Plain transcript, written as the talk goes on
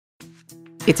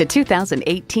It's a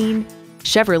 2018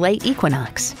 Chevrolet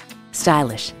Equinox.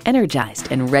 Stylish, energized,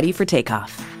 and ready for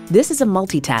takeoff. This is a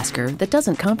multitasker that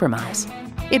doesn't compromise.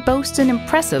 It boasts an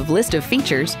impressive list of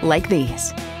features like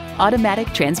these: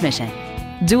 automatic transmission,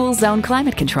 dual zone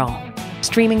climate control,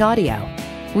 streaming audio,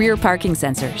 rear parking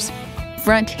sensors,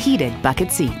 front heated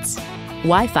bucket seats,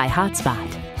 Wi-Fi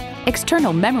hotspot,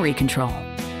 external memory control,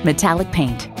 metallic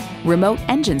paint, remote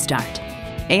engine start,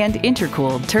 and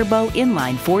intercooled turbo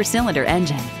inline 4-cylinder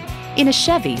engine. In a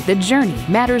Chevy, the journey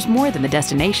matters more than the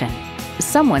destination.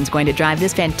 Someone's going to drive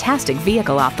this fantastic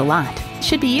vehicle off the lot.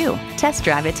 Should be you. Test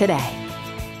drive it today.